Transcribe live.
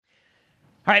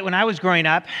All right, when I was growing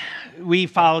up, we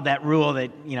followed that rule that,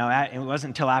 it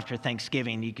wasn't until after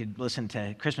Thanksgiving you could listen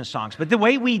to Christmas songs. But the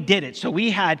way we did it, so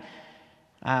we had,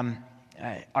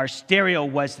 our stereo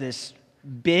was this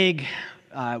big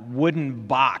wooden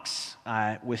box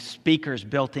with speakers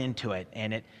built into it,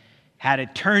 and it had a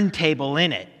turntable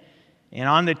in it. And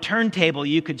on the turntable,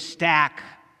 you could stack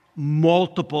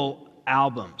multiple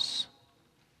albums.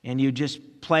 And you just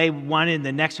play one and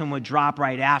the next one would drop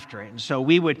right after it. And so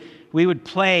we would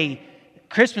play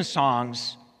Christmas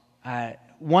songs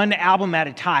one album at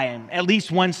a time, at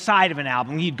least one side of an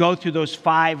album. You'd go through those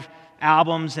 5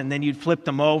 albums and then you'd flip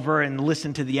them over and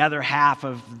listen to the other half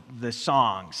of the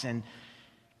songs. And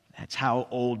that's how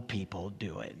old people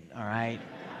do it, all right?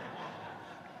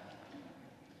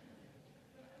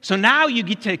 So now you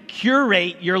get to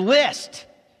curate your list.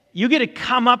 You get to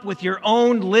come up with your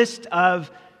own list of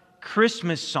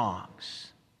Christmas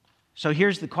songs. So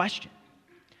here's the question.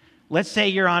 Let's say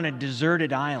you're on a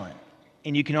deserted island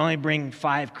and you can only bring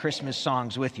 5 Christmas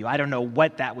songs with you. I don't know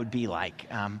what that would be like,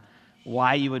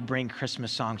 why you would bring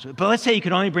Christmas songs with you. But let's say you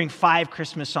could only bring 5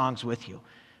 Christmas songs with you.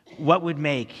 What would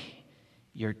make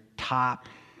your top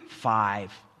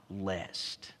 5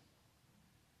 list?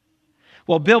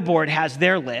 Well, Billboard has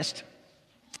their list.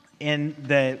 And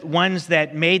the ones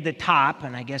that made the top,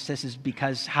 and I guess this is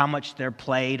because how much they're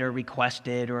played or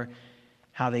requested or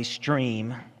how they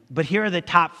stream. But here are the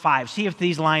top 5. See if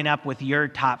these line up with your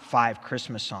top 5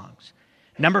 Christmas songs.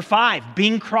 Number 5,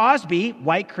 Bing Crosby,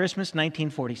 White Christmas,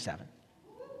 1947.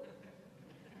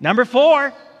 Number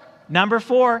 4,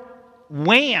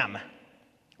 Wham,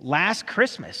 Last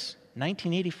Christmas,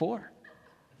 1984.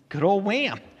 Good old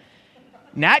Wham.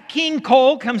 Nat King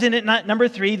Cole comes in at number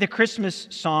 3, the Christmas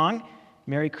song,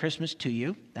 Merry Christmas to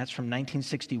You. That's from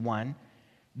 1961.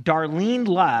 Darlene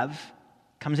Love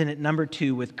comes in at number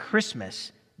 2 with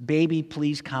Christmas, Baby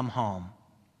Please Come Home,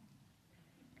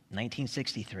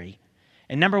 1963.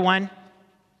 And number 1,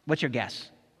 what's your guess?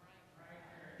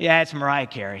 Yeah, it's Mariah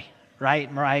Carey, right?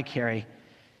 Mariah Carey.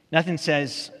 Nothing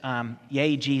says,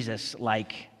 yay, Jesus,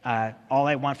 like, all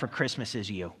I want for Christmas is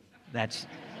you. That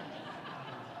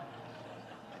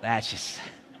just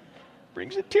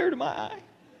brings a tear to my eye.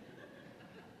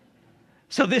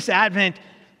 So this Advent,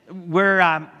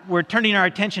 we're turning our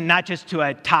attention not just to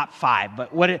a top 5,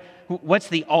 but what's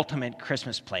the ultimate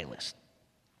Christmas playlist?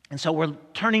 And so we're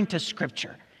turning to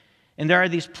Scripture. And there are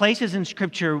these places in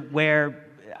Scripture where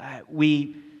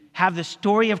we have the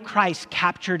story of Christ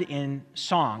captured in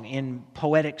song, in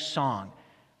poetic song.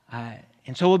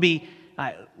 And so we'll be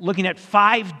looking at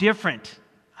 5 different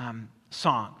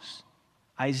songs.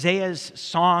 Isaiah's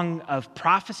song of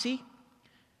prophecy,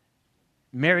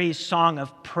 Mary's song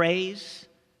of praise,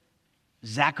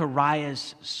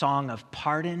 Zechariah's song of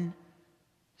pardon,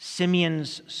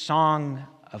 Simeon's song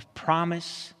of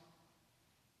promise,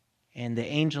 and the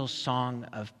angel's song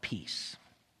of peace.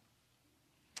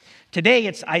 Today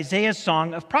it's Isaiah's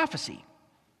song of prophecy.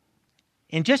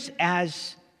 And just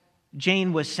as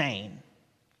Jane was saying,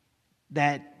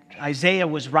 that Isaiah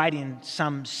was writing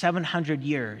some 700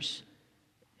 years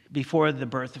before the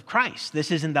birth of Christ.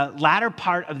 This is in the latter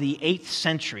part of the 8th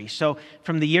century. So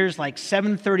from the years like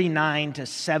 739 to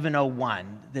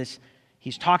 701,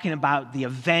 he's talking about the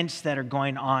events that are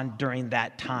going on during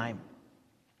that time.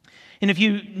 And if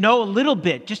you know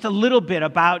just a little bit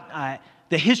about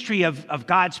the history of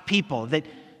God's people, that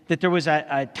there was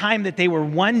a time that they were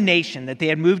one nation, that they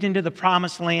had moved into the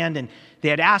promised land, and they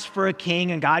had asked for a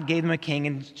king, and God gave them a king.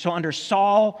 And so under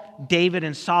Saul, David,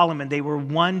 and Solomon, they were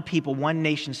one people, one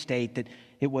nation state, that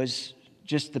it was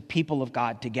just the people of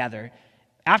God together.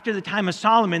 After the time of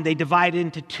Solomon, they divided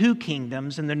into 2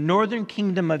 kingdoms, and the northern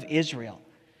kingdom of Israel.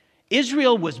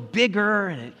 Israel was bigger,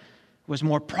 and it was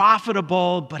more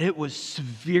profitable, but it was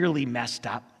severely messed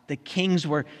up. The kings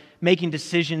were making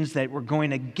decisions that were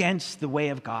going against the way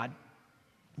of God.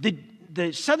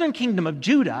 The southern kingdom of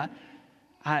Judah,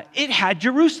 it had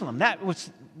Jerusalem. That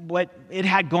was what it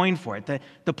had going for it.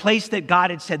 The place that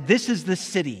God had said, this is the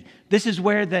city. This is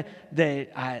where the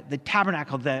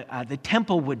tabernacle, the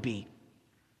temple would be.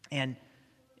 And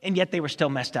yet they were still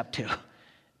messed up too.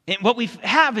 And what we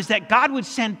have is that God would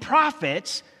send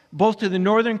prophets both to the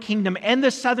northern kingdom and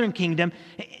the southern kingdom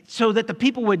so that the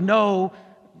people would know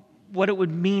what it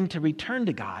would mean to return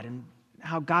to God, and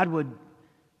how God would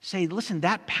say, listen,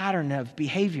 that pattern of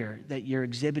behavior that you're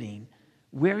exhibiting,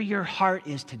 where your heart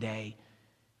is today,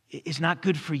 is not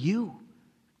good for you.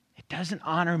 It doesn't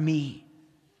honor me.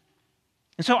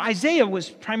 And so Isaiah was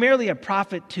primarily a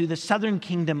prophet to the southern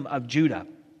kingdom of Judah,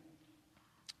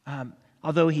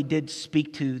 although he did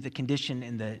speak to the condition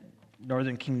in the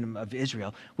northern kingdom of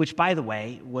Israel, which, by the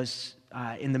way, was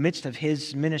in the midst of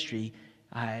his ministry,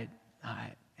 had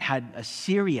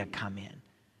Assyria come in.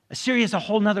 Assyria is a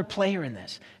whole nother player in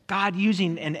this. God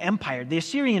using an empire. The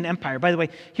Assyrian Empire, by the way,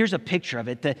 here's a picture of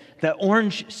it. The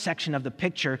orange section of the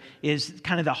picture is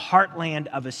kind of the heartland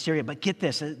of Assyria. But get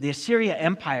this, the Assyria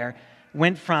Empire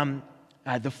went from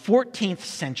the 14th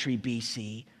century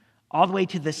BC all the way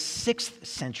to the 6th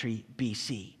century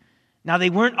BC. Now, they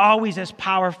weren't always as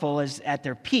powerful as at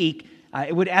their peak.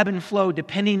 It would ebb and flow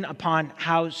depending upon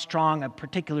how strong a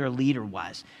particular leader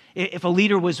was. If a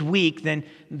leader was weak, then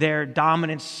their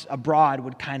dominance abroad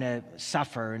would kind of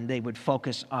suffer, and they would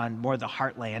focus on more of the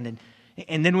heartland.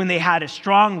 And then when they had a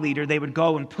strong leader, they would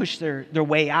go and push their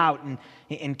way out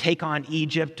and take on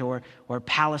Egypt or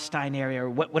Palestine area or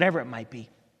whatever it might be.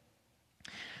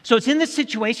 So it's in this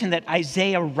situation that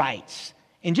Isaiah writes.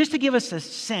 And just to give us a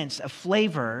sense, a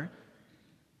flavor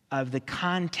of the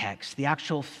context, the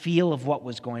actual feel of what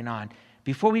was going on,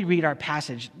 before we read our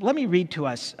passage, let me read to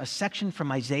us a section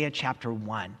from Isaiah chapter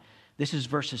 1. This is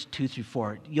verses 2 through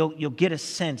 4. You'll get a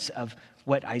sense of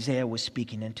what Isaiah was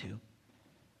speaking into.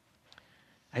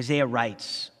 Isaiah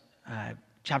writes,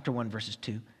 chapter 1, verses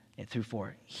 2 through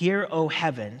 4. Hear, O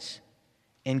heavens,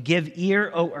 and give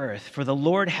ear, O earth, for the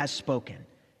Lord has spoken.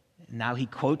 Now he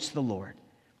quotes the Lord.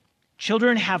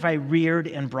 Children have I reared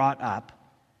and brought up,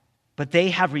 but they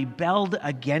have rebelled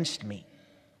against me.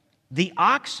 The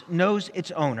ox knows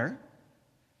its owner,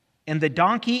 and the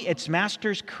donkey its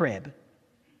master's crib,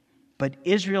 but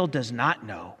Israel does not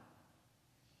know.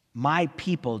 My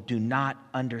people do not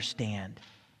understand.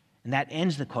 And that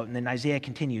ends the quote, and then Isaiah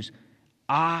continues,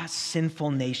 Ah,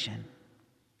 sinful nation,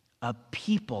 a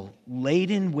people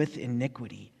laden with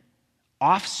iniquity,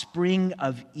 offspring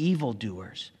of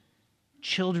evildoers,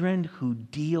 children who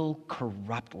deal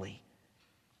corruptly.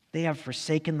 They have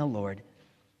forsaken the Lord.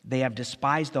 They have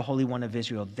despised the Holy One of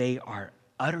Israel. They are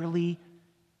utterly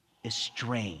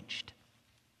estranged.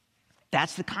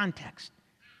 That's the context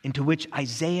into which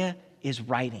Isaiah is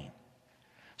writing.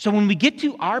 So when we get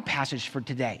to our passage for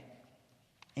today,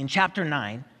 in chapter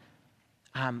 9,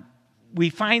 we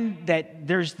find that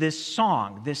there's this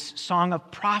song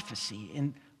of prophecy.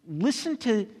 And listen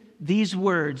to these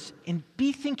words and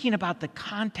be thinking about the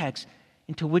context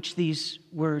into which these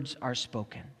words are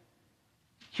spoken.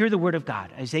 Hear the word of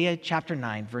God, Isaiah chapter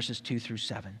 9, verses 2 through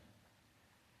 7.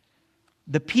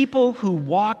 The people who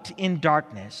walked in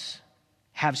darkness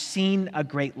have seen a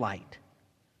great light.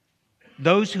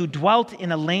 Those who dwelt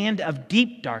in a land of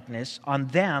deep darkness, on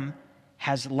them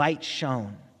has light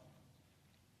shone.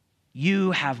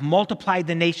 You have multiplied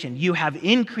the nation. You have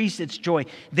increased its joy.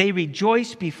 They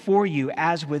rejoice before you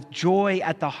as with joy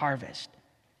at the harvest,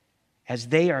 as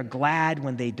they are glad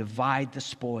when they divide the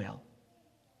spoil.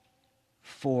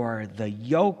 For the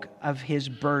yoke of his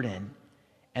burden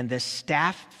and the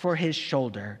staff for his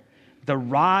shoulder, the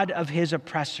rod of his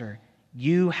oppressor,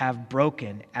 you have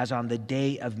broken as on the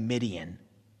day of Midian.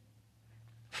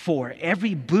 For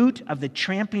every boot of the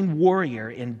tramping warrior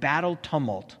in battle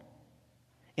tumult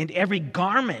and every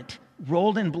garment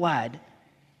rolled in blood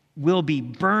will be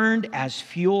burned as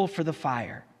fuel for the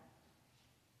fire.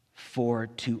 For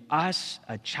to us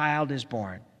a child is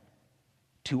born.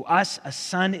 To us a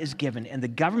son is given, and the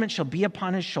government shall be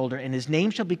upon his shoulder, and his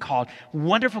name shall be called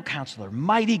Wonderful Counselor,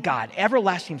 Mighty God,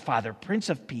 Everlasting Father, Prince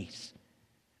of Peace.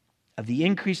 Of the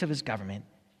increase of his government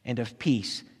and of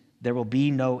peace there will be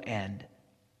no end.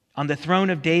 On the throne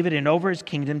of David and over his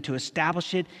kingdom, to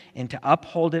establish it and to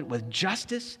uphold it with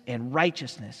justice and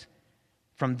righteousness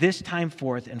from this time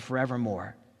forth and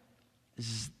forevermore.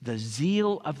 The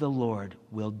zeal of the Lord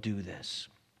will do this.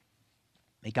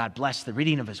 May God bless the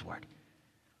reading of his word.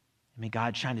 May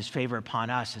God shine his favor upon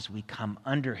us as we come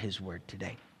under his word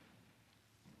today.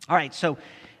 All right, so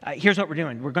here's what we're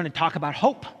doing. We're going to talk about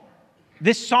hope.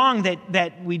 This song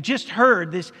that we just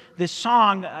heard, this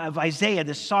song of Isaiah,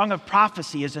 this song of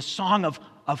prophecy, is a song of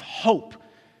hope.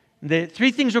 The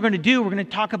three things we're going to do, we're going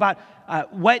to talk about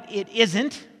what it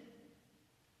isn't.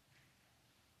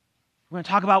 We're going to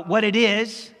talk about what it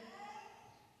is.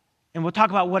 And we'll talk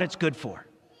about what it's good for.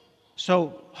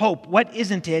 So hope, what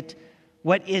isn't it?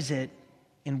 What is it,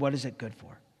 and what is it good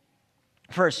for?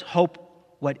 First,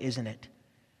 hope, what isn't it?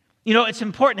 You know, it's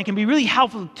important. It can be really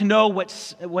helpful to know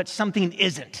what something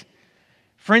isn't.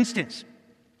 For instance,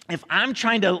 if I'm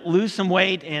trying to lose some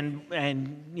weight and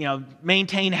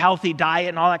maintain a healthy diet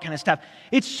and all that kind of stuff,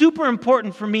 it's super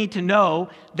important for me to know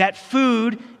that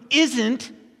food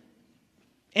isn't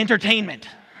entertainment,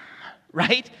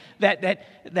 right? That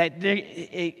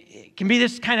it can be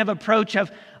this kind of approach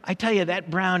of, I tell you,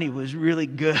 that brownie was really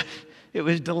good. It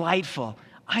was delightful.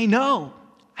 I know.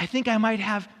 I think I might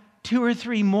have 2 or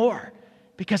 3 more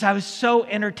because I was so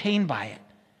entertained by it.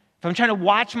 If I'm trying to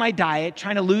watch my diet,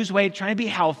 trying to lose weight, trying to be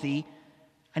healthy,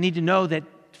 I need to know that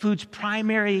food's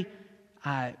primary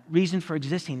reason for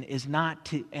existing is not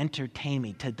to entertain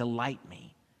me, to delight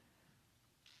me.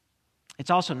 It's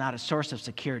also not a source of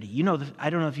security. I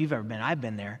don't know if you've ever been. I've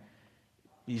been there.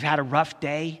 You've had a rough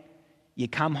day. You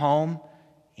come home,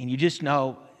 and you just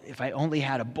know, if I only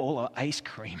had a bowl of ice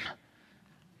cream,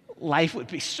 life would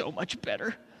be so much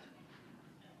better.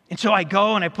 And so I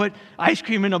go and I put ice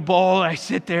cream in a bowl, and I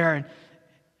sit there, and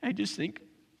I just think,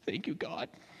 thank you, God,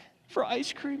 for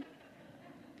ice cream.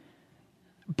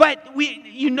 But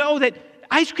you know that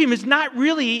ice cream is not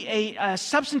really a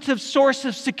substantive source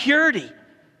of security.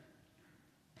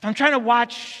 If I'm trying to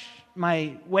watch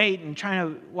my weight and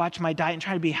trying to watch my diet and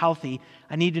trying to be healthy,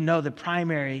 I need to know the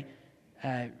primary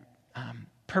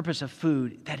purpose of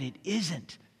food, that it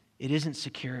isn't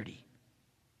security.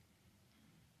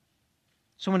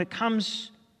 So when it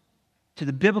comes to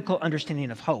the biblical understanding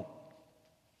of hope,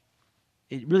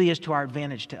 it really is to our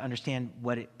advantage to understand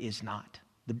what it is not.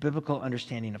 The biblical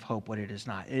understanding of hope, what it is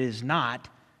not. It is not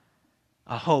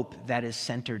a hope that is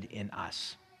centered in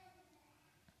us.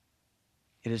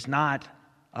 It is not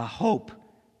a hope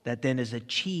that then is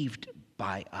achieved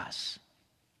by us.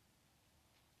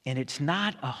 And it's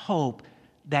not a hope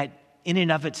that in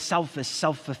and of itself is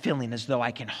self-fulfilling, as though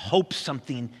I can hope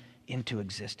something into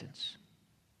existence.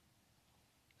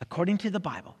 According to the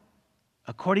Bible,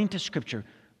 according to Scripture,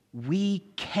 we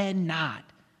cannot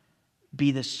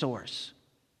be the source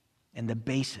and the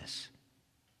basis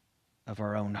of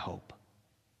our own hope.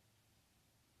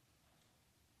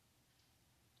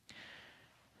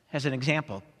 As an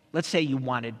example, let's say you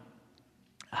wanted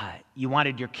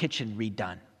your kitchen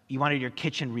redone. You wanted your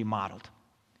kitchen remodeled.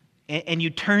 And you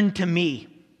turned to me.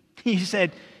 You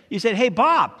said, hey,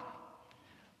 Bob,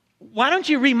 why don't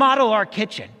you remodel our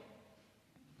kitchen?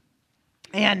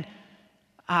 And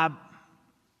that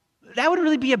would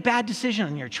really be a bad decision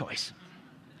on your choice.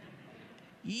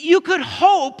 You could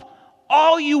hope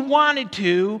all you wanted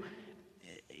to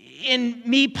in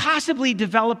me possibly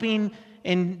developing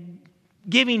and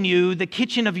giving you the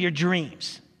kitchen of your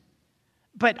dreams.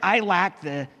 But I lack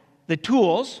the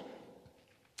tools,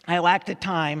 I lack the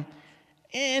time,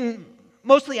 and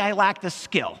mostly I lack the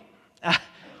skill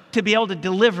to be able to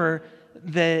deliver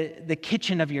the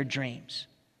kitchen of your dreams.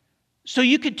 So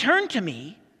you could turn to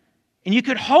me and you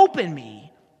could hope in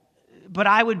me, but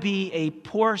I would be a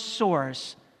poor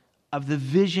source of the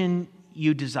vision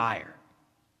you desire.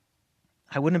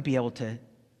 I wouldn't be able to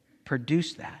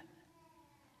produce that.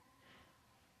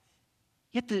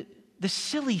 Yet the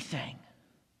silly thing,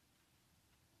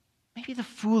 maybe the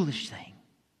foolish thing,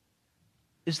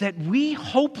 is that we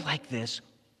hope like this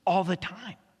all the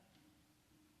time.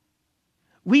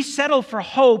 We settle for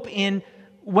hope in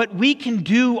what we can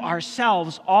do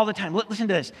ourselves all the time. Listen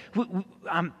to this.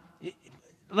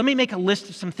 Let me make a list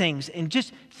of some things and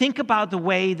just think about the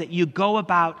way that you go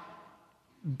about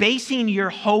basing your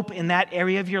hope in that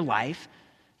area of your life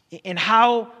and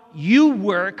how you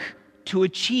work to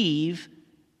achieve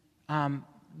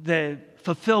the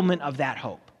fulfillment of that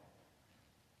hope.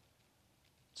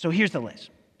 So here's the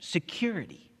list: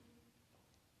 security,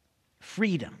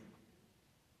 freedom,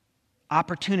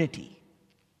 opportunity,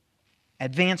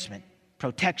 advancement,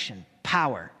 protection,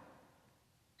 power,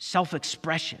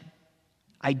 self-expression,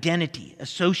 identity,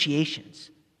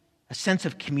 associations, a sense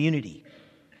of community,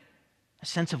 a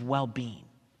sense of well-being.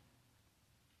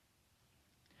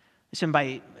 Listen,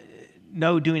 by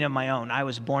no doing of my own, I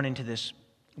was born into this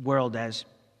world as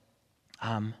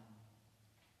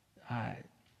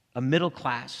a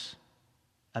middle-class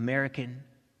American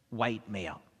white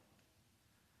male,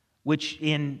 which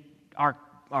in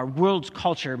our world's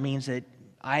culture means that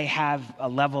I have a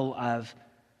level of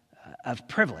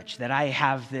privilege, that I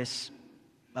have this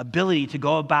ability to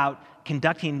go about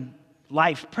conducting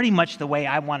life pretty much the way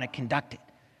I want to conduct it.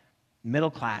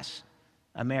 Middle-class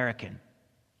American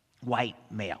white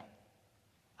male.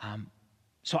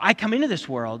 So I come into this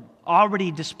world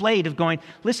already displayed of going,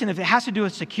 listen, if it has to do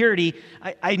with security,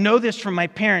 I know this from my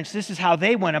parents. This is how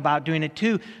they went about doing it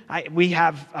too. We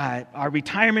have our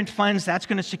retirement funds. That's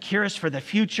going to secure us for the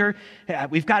future.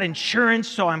 We've got insurance,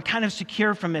 so I'm kind of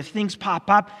secure from if things pop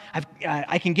up.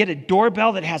 I can get a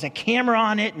doorbell that has a camera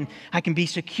on it, and I can be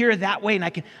secure that way,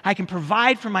 and I can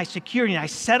provide for my security, and I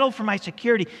settle for my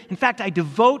security. In fact, I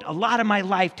devote a lot of my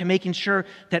life to making sure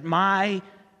that my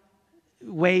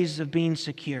ways of being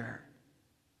secure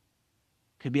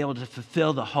could be able to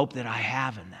fulfill the hope that I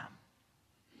have in them.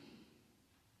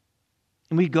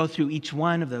 And we go through each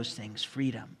one of those things: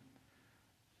 freedom.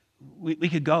 We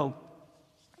could go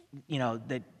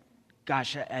that,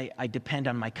 gosh, I depend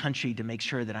on my country to make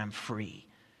sure that I'm free,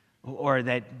 or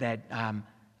that I'm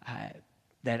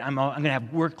going to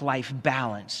have work-life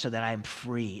balance so that I'm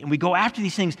free. And we go after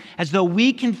these things as though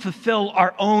we can fulfill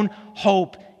our own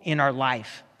hope in our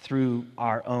life through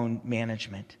our own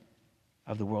management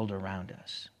of the world around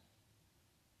us.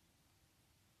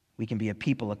 We can be a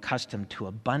people accustomed to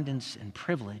abundance and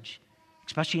privilege,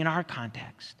 especially in our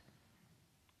context.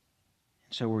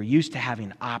 So we're used to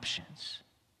having options,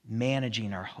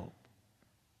 managing our hope.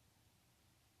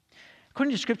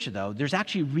 According to Scripture, though, there's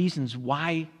actually reasons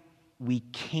why we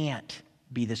can't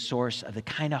be the source of the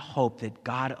kind of hope that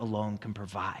God alone can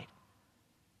provide.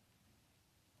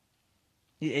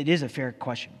 It is a fair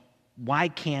question. Why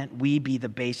can't we be the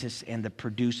basis and the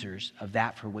producers of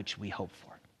that for which we hope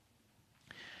for?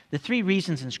 The three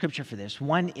reasons in Scripture for this: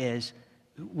 one is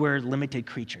we're limited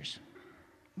creatures.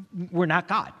 We're not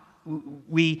God.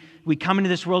 We come into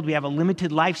this world, we have a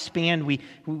limited lifespan,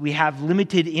 we have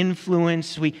limited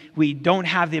influence, we don't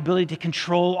have the ability to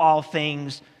control all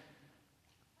things.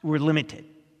 We're limited.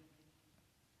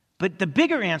 But the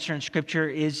bigger answer in Scripture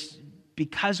is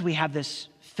because we have this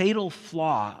fatal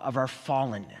flaw of our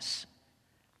fallenness.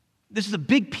 This is a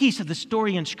big piece of the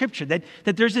story in Scripture, that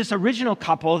there's this original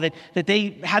couple that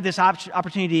they had this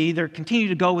opportunity to either continue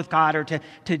to go with God or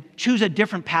to choose a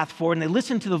different path forward, and they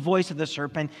listened to the voice of the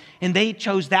serpent, and they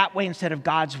chose that way instead of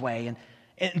God's way.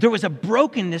 And there was a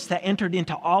brokenness that entered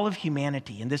into all of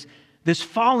humanity, and this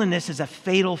fallenness is a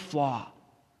fatal flaw.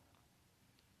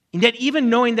 And yet, even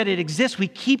knowing that it exists, we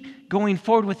keep going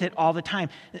forward with it all the time.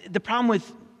 The problem with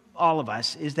all of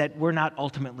us is that we're not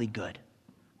ultimately good.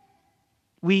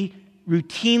 We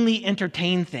routinely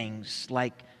entertain things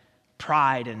like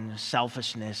pride and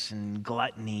selfishness and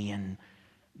gluttony and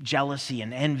jealousy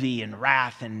and envy and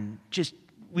wrath, and just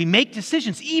we make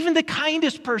decisions. Even the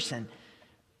kindest person,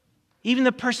 even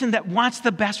the person that wants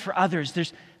the best for others,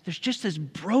 there's just this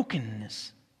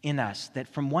brokenness in us that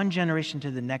from one generation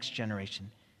to the next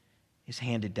generation is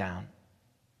handed down.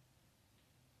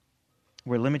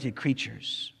 We're limited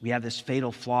creatures. We have this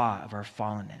fatal flaw of our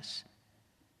fallenness.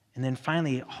 And then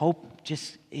finally, hope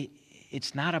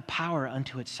it's not a power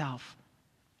unto itself.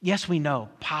 Yes, we know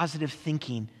positive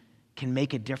thinking can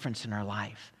make a difference in our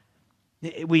life.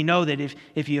 We know that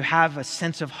if you have a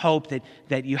sense of hope,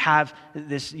 that you have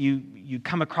this, you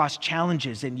come across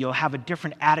challenges and you'll have a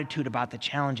different attitude about the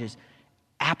challenges.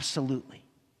 Absolutely.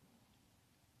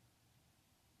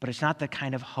 But it's not the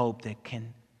kind of hope that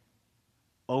can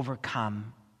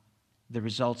overcome the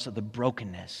results of the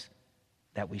brokenness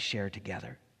that we share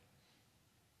together.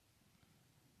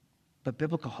 But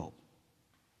biblical hope,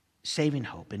 saving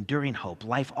hope, enduring hope,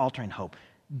 life-altering hope,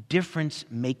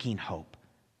 difference-making hope,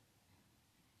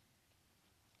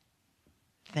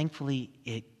 thankfully,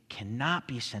 it cannot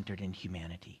be centered in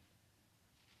humanity,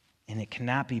 and it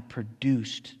cannot be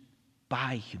produced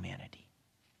by humanity.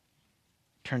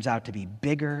 It turns out to be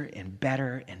bigger and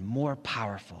better and more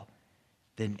powerful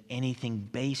than anything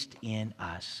based in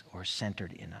us or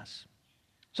centered in us.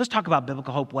 So let's talk about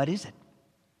biblical hope. What is it?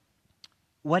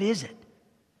 What is it?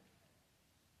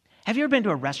 Have you ever been to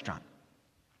a restaurant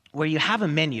where you have a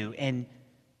menu and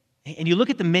you look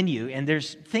at the menu and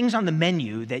there's things on the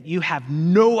menu that you have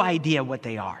no idea what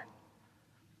they are?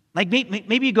 Like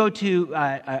maybe you go to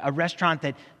a restaurant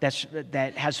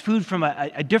that has food from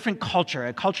a different culture,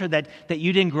 a culture that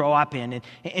you didn't grow up in.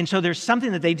 And so there's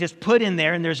something that they just put in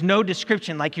there and there's no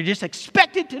description, like you're just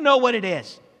expected to know what it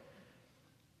is.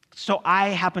 So I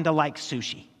happen to like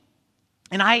sushi.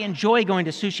 And I enjoy going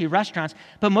to sushi restaurants,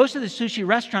 but most of the sushi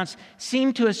restaurants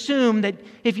seem to assume that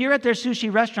if you're at their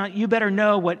sushi restaurant, you better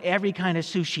know what every kind of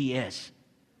sushi is.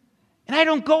 And I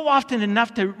don't go often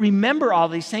enough to remember all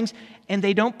these things, and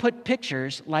they don't put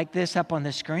pictures like this up on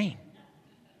the screen.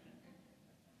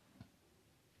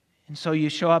 And so you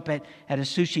show up at a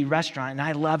sushi restaurant, and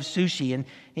I love sushi,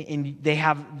 and they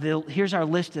have, here's our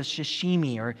list of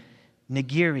sashimi or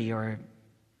nigiri or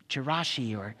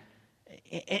chirashi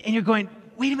and you're going,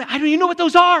 wait a minute, I don't even know what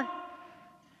those are.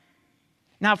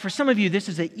 Now, for some of you, this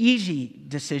is an easy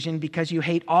decision because you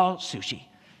hate all sushi.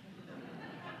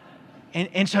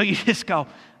 And so you just go,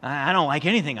 I don't like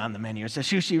anything on the menu. It's a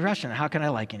sushi restaurant. How can I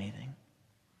like anything?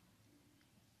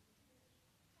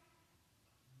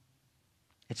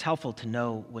 It's helpful to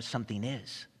know what something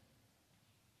is.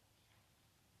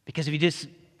 Because if you just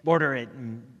order it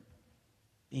and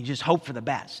you just hope for the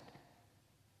best,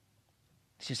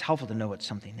 it's just helpful to know what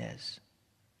something is.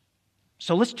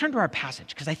 So let's turn to our passage,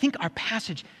 because I think our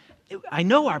passage, I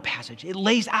know our passage, it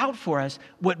lays out for us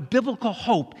what biblical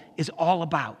hope is all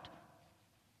about.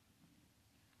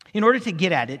 In order to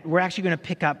get at it, we're actually going to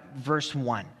pick up verse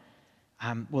 1.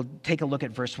 We'll take a look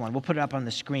at verse 1. We'll put it up on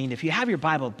the screen. If you have your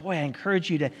Bible, boy, I encourage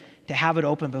you to have it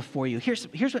open before you. Here's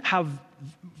how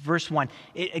verse 1,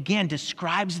 it again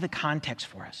describes the context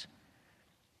for us.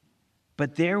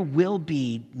 But there will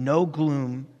be no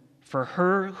gloom for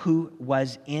her who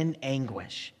was in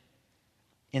anguish.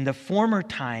 In the former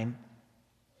time,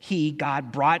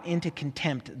 God, brought into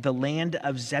contempt the land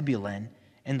of Zebulun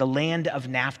and the land of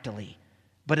Naphtali.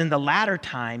 But in the latter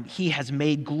time, he has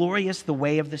made glorious the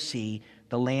way of the sea,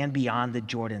 the land beyond the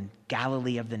Jordan,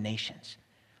 Galilee of the nations.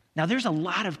 Now, there's a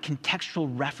lot of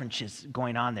contextual references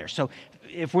going on there. So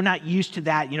if we're not used to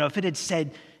that, if it had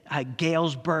said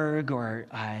Galesburg or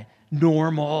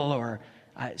Normal or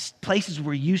places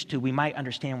we're used to, we might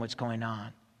understand what's going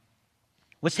on.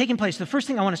 What's taking place, the first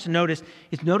thing I want us to notice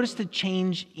is notice the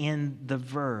change in the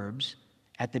verbs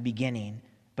at the beginning.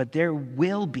 But there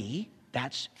will be,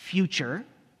 that's future,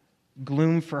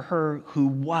 gloom for her who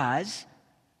was,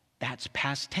 that's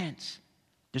past tense.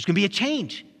 There's going to be a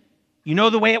change. You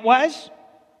know the way it was?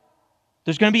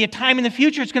 There's going to be a time in the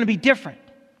future it's going to be different.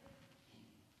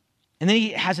 And then he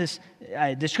has this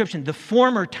description, the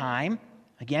former time,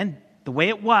 again, the way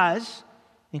it was.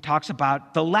 He talks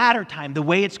about the latter time, the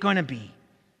way it's going to be.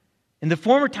 In the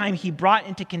former time, God brought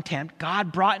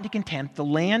into contempt the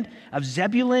land of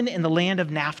Zebulun and the land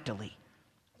of Naphtali.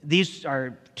 These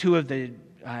are two of the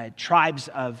tribes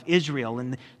of Israel,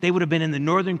 and they would have been in the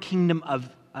northern kingdom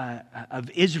of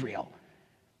Israel.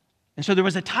 And so there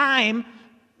was a time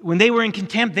when they were in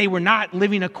contempt, they were not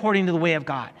living according to the way of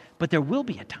God. But there will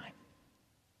be a time.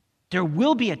 There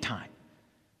will be a time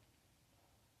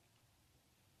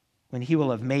when he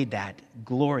will have made that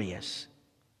glorious,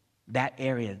 that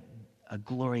area, a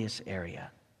glorious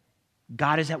area.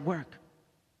 God is at work.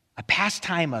 A past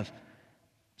time of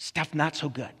stuff not so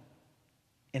good.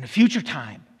 In a future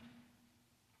time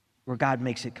where God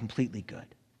makes it completely good.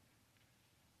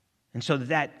 And so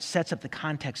that sets up the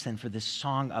context then for this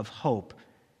song of hope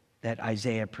that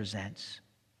Isaiah presents.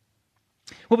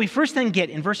 What we first then get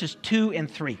in verses 2 and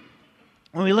 3,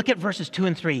 when we look at verses 2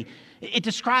 and 3, it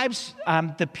describes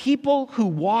the people who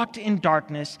walked in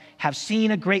darkness have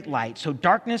seen a great light. So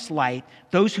darkness, light.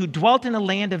 Those who dwelt in a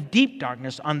land of deep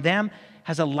darkness, on them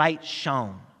has a light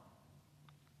shone.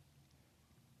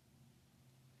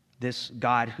 This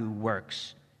God who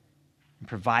works and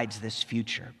provides this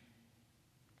future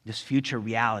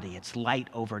reality, it's light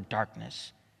over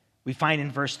darkness. We find in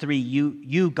verse 3,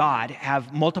 you, God,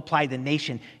 have multiplied the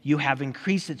nation. You have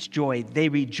increased its joy. They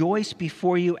rejoice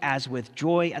before you as with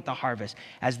joy at the harvest,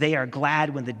 as they are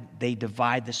glad when they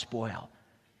divide the spoil.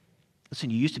 Listen,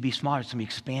 you used to be smaller. It's going to be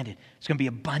expanded. It's going to be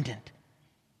abundant.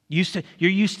 You're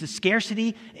used to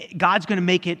scarcity. God's going to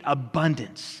make it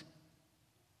abundance.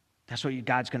 That's what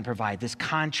God's going to provide. This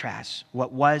contrast,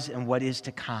 what was and what is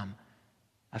to come,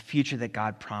 a future that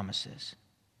God promises.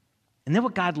 And then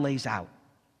what God lays out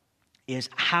is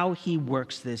how he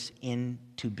works this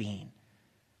into being.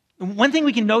 One thing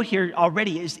we can note here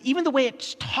already is even the way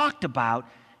it's talked about,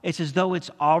 it's as though it's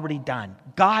already done.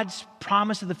 God's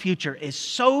promise of the future is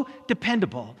so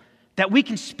dependable that we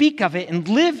can speak of it and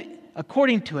live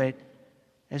according to it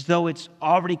as though it's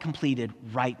already completed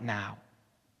right now.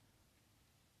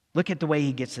 Look at the way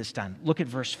he gets this done. Look at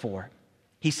verse 4.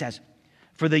 He says,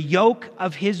 for the yoke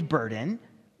of his burden,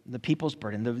 the people's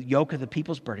burden, the yoke of the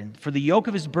people's burden, for the yoke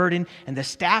of his burden and the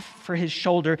staff for his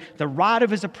shoulder, the rod of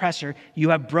his oppressor,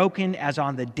 you have broken as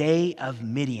on the day of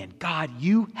Midian. God,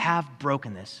 you have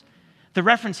broken this. The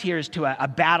reference here is to a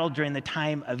battle during the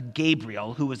time of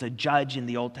Gabriel, who was a judge in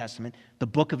the Old Testament, the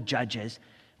book of Judges,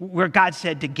 where God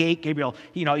said to Gabriel,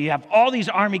 you have all these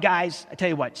army guys. I tell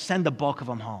you what, send the bulk of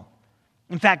them home.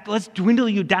 In fact, let's dwindle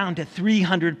you down to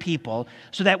 300 people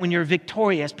so that when you're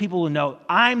victorious, people will know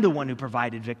I'm the one who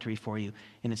provided victory for you,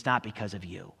 and it's not because of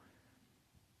you.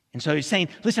 And so he's saying,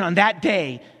 listen, on that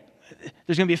day,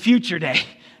 there's going to be a future day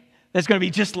that's going to be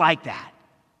just like that.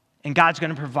 And God's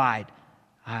going to provide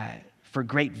for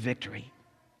great victory.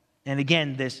 And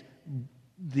again,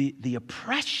 the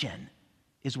oppression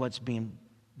is what's being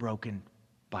broken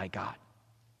by God.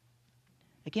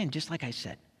 Again, just like I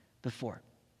said before,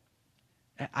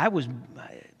 I was,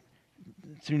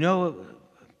 through no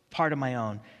part of my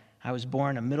own, I was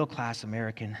born a middle-class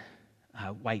American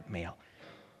white male.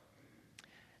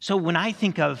 So when I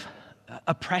think of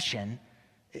oppression,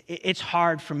 it's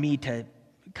hard for me to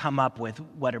come up with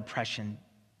what oppression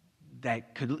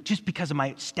that could, just because of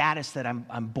my status that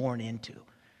I'm born into.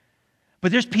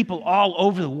 But there's people all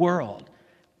over the world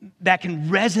that can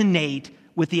resonate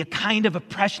with the kind of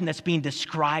oppression that's being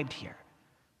described here.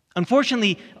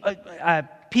 Unfortunately,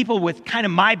 people with kind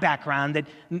of my background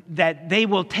that they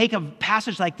will take a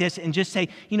passage like this and just say,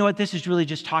 you know what, this is really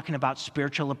just talking about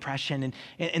spiritual oppression,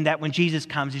 and that when Jesus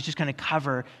comes, he's just going to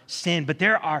cover sin. But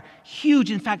there are huge,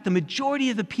 in fact, the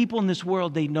majority of the people in this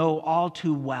world, they know all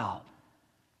too well,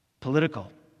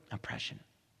 political oppression,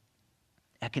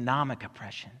 economic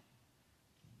oppression,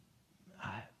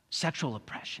 sexual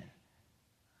oppression,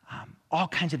 all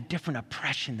kinds of different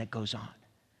oppression that goes on.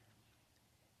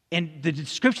 And the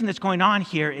description that's going on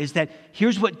here is that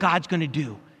here's what God's going to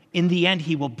do. In the end,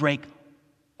 he will break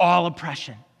all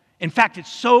oppression. In fact,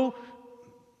 it's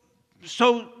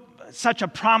such a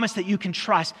promise that you can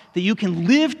trust, that you can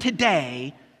live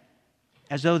today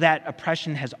as though that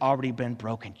oppression has already been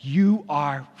broken. You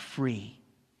are free.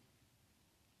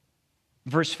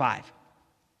 Verse 5,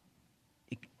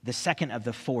 the second of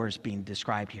the fours being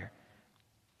described here.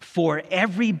 For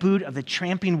every boot of the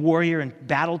tramping warrior in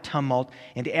battle tumult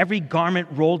and every garment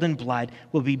rolled in blood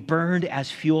will be burned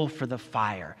as fuel for the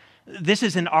fire. This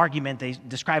is an argument. They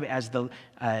describe it as the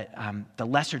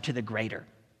lesser to the greater.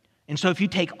 And so if you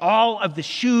take all of the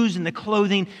shoes and the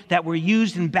clothing that were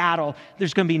used in battle,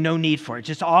 there's going to be no need for it. It's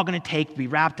just all going to be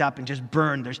wrapped up and just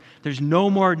burned. There's no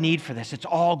more need for this. It's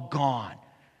all gone.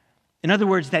 In other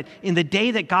words, that in the day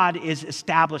that God is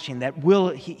establishing, that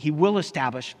he will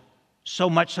establish,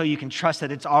 so much so you can trust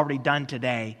that it's already done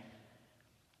today,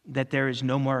 that there is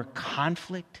no more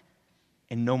conflict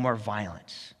and no more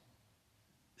violence.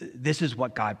 This is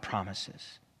what God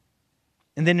promises.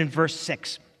 And then in verse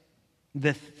 6,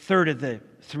 the third of the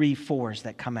 3 fours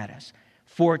that come at us.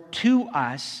 For to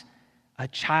us a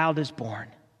child is born.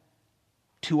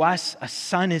 To us a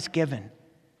son is given.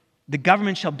 The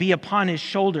government shall be upon his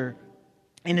shoulder,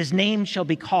 and his name shall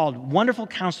be called Wonderful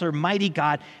Counselor, Mighty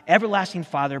God, Everlasting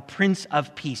Father, Prince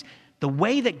of Peace. The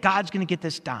way that God's going to get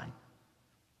this done,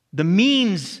 the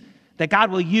means that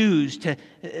God will use,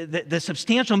 the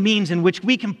substantial means in which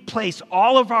we can place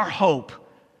all of our hope,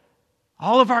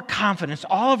 all of our confidence,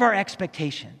 all of our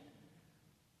expectation,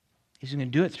 he's going to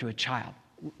do it through a child.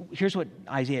 Here's what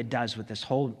Isaiah does with this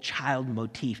whole child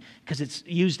motif, because it's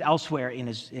used elsewhere in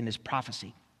his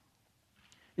prophecy.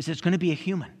 It's going to be a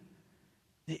human.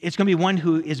 It's going to be one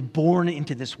who is born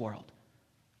into this world.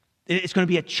 It's going to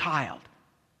be a child.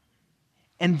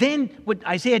 And then what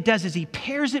Isaiah does is he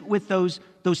pairs it with those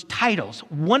titles: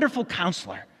 Wonderful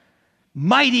Counselor,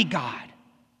 Mighty God,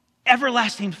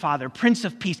 Everlasting Father, Prince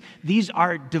of Peace. These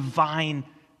are divine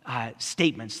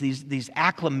statements, these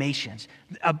acclamations.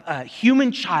 A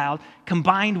human child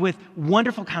combined with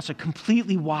Wonderful Counselor,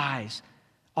 completely wise,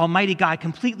 Almighty God,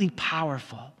 completely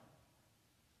powerful.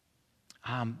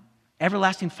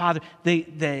 Everlasting Father,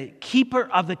 the keeper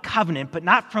of the covenant, but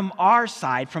not from our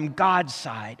side, from God's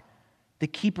side. The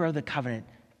keeper of the covenant,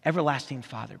 Everlasting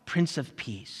Father, Prince of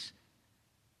Peace,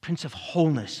 Prince of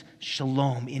Wholeness,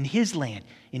 Shalom, in his land,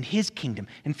 in his kingdom.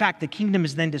 In fact, the kingdom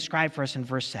is then described for us in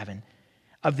verse 7.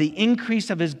 Of the increase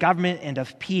of his government and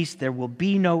of peace there will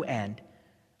be no end,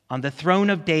 on the throne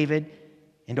of David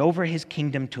and over his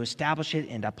kingdom, to establish it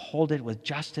and uphold it with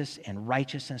justice and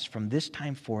righteousness from this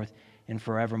time forth and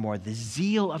forevermore. The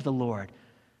zeal of the Lord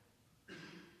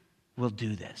will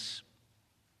do this.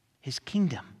 His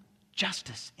kingdom,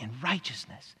 justice and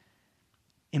righteousness.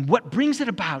 And what brings it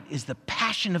about is the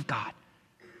passion of God.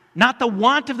 Not the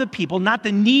want of the people, not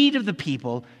the need of the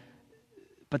people,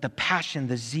 but the passion,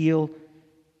 the zeal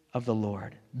of the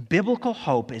Lord. Biblical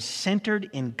hope is centered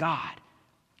in God,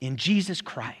 in Jesus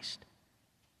Christ.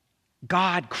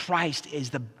 God, Christ, is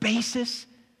the basis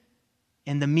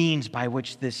and the means by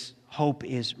which this hope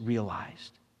is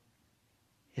realized.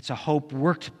 It's a hope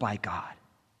worked by God,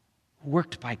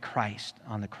 worked by Christ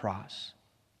on the cross.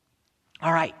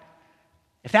 All right,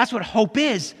 if that's what hope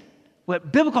is,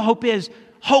 what biblical hope is,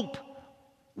 hope,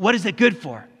 what is it good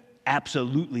for?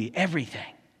 Absolutely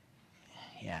everything.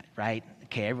 Yeah, right?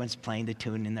 Okay, everyone's playing the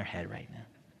tune in their head right now.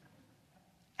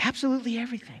 Absolutely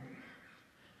everything.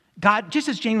 God, just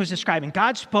as Jane was describing,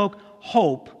 God spoke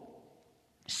hope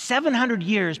 700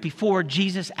 years before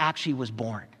Jesus actually was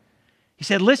born. He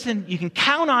said, listen, you can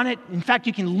count on it. In fact,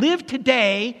 you can live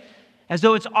today as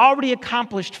though it's already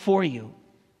accomplished for you.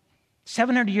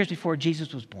 700 years before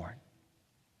Jesus was born.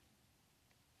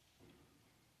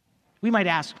 We might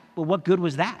ask, well, what good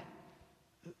was that?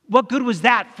 What good was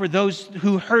that for those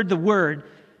who heard the word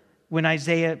when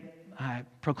Isaiah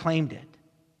proclaimed it?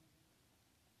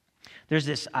 There's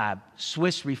this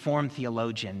Swiss Reformed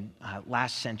theologian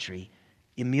last century,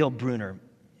 Emil Brunner.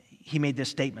 He made this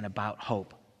statement about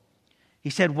hope. He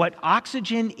said, what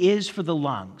oxygen is for the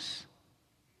lungs,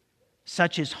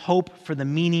 such is hope for the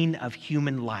meaning of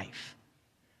human life.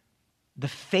 The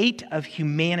fate of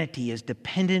humanity is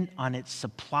dependent on its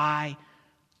supply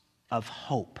of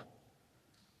hope.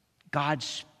 God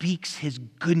speaks his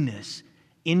goodness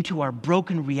into our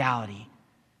broken reality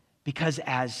because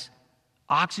as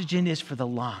oxygen is for the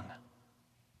lung,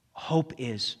 hope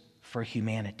is for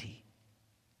humanity.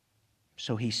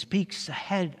 So he speaks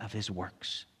ahead of his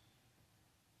works.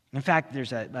 In fact,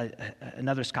 there's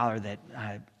another scholar that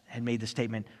had made the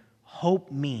statement,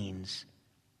 hope means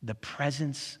the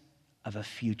presence of a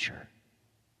future.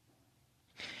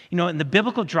 You know, in the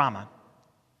biblical drama,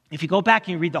 if you go back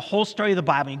and you read the whole story of the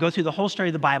Bible, you go through the whole story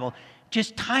of the Bible,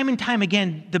 just time and time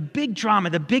again, the big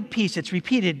drama, the big piece that's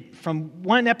repeated from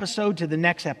one episode to the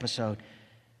next episode,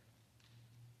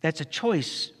 that's a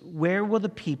choice. Where will the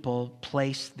people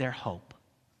place their hope?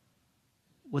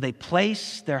 Will they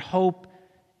place their hope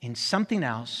in something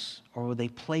else, or will they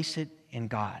place it in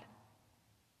God?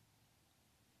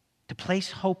 To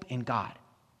place hope in God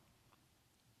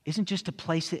isn't just to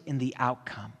place it in the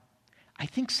outcome. I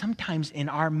think sometimes in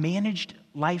our managed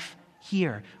life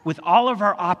here, with all of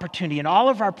our opportunity and all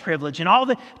of our privilege and all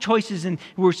the choices, and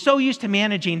we're so used to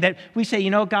managing that we say, you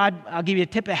know, God, I'll give you a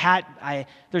tip of hat.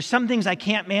 There's some things I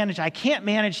can't manage. I can't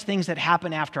manage things that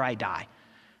happen after I die.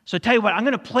 So tell you what, I'm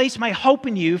going to place my hope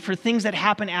in you for things that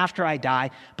happen after I die,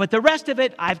 but the rest of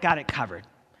it, I've got it covered.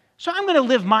 So I'm going to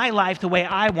live my life the way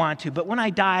I want to, but when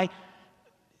I die,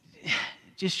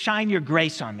 just shine your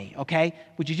grace on me, okay?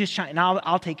 Would you just shine, and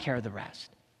I'll take care of the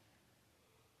rest.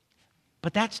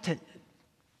 But that's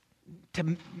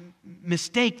to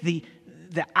mistake the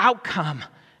outcome,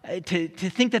 to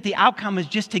think that the outcome is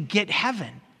just to get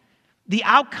heaven. The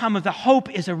outcome of the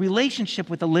hope is a relationship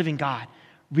with the living God.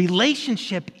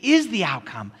 Relationship is the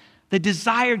outcome, the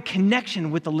desired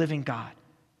connection with the living God.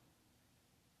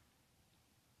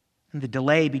 And the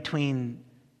delay between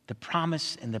the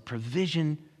promise and the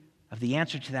provision of the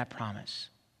answer to that promise.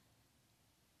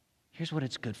 Here's what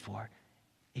it's good for.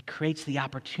 It creates the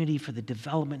opportunity for the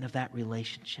development of that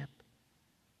relationship.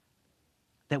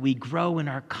 That we grow in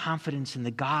our confidence in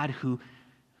the God who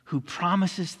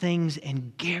promises things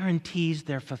and guarantees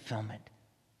their fulfillment.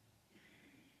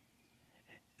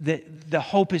 The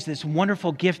hope is this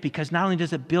wonderful gift because not only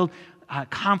does it build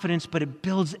confidence, but it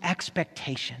builds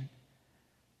expectation.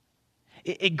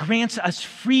 It grants us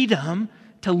freedom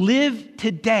to live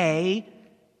today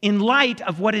in light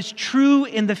of what is true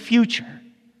in the future.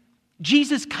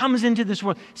 Jesus comes into this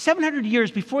world 700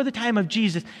 years before the time of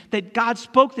Jesus, that God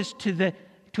spoke this to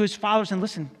his followers, and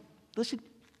listen,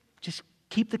 just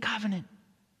keep the covenant.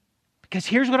 Because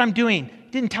here's what I'm doing.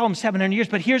 Didn't tell them 700 years,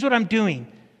 but here's what I'm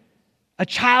doing. A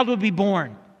child will be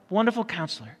born, wonderful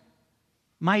counselor,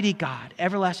 mighty God,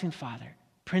 everlasting Father,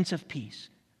 Prince of Peace.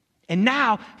 And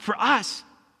now, for us,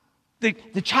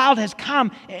 the child has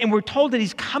come, and we're told that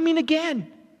he's coming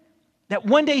again. That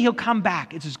one day he'll come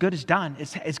back. It's as good as done.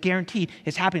 It's guaranteed.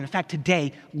 It's happening. In fact,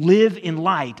 today, live in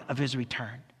light of his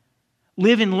return.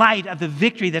 Live in light of the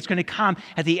victory that's going to come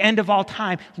at the end of all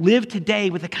time. Live today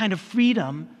with the kind of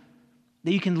freedom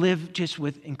that you can live just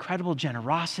with incredible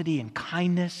generosity and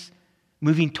kindness,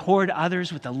 moving toward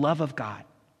others with the love of God.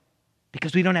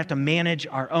 Because we don't have to manage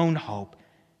our own hope.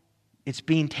 It's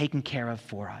being taken care of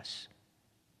for us.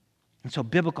 And so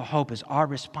biblical hope is our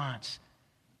response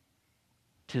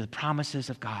to the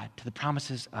promises of God, to the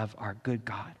promises of our good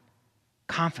God.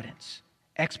 Confidence,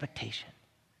 expectation,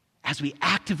 as we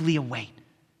actively await,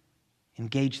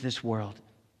 engage this world,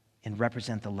 and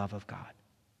represent the love of God.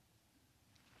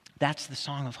 That's the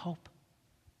song of hope.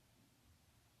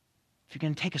 If you're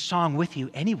going to take a song with you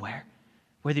anywhere,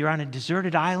 whether you're on a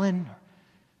deserted island, or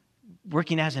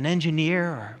working as an engineer,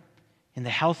 or in the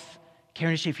health care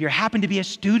industry, if you happen to be a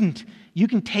student, you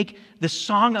can take the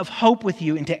song of hope with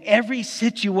you into every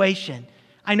situation.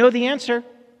 I know the answer.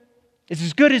 It's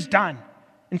as good as done.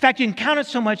 In fact, you can count it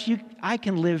so much, I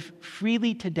can live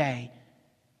freely today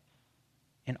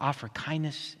and offer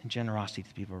kindness and generosity to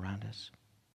the people around us.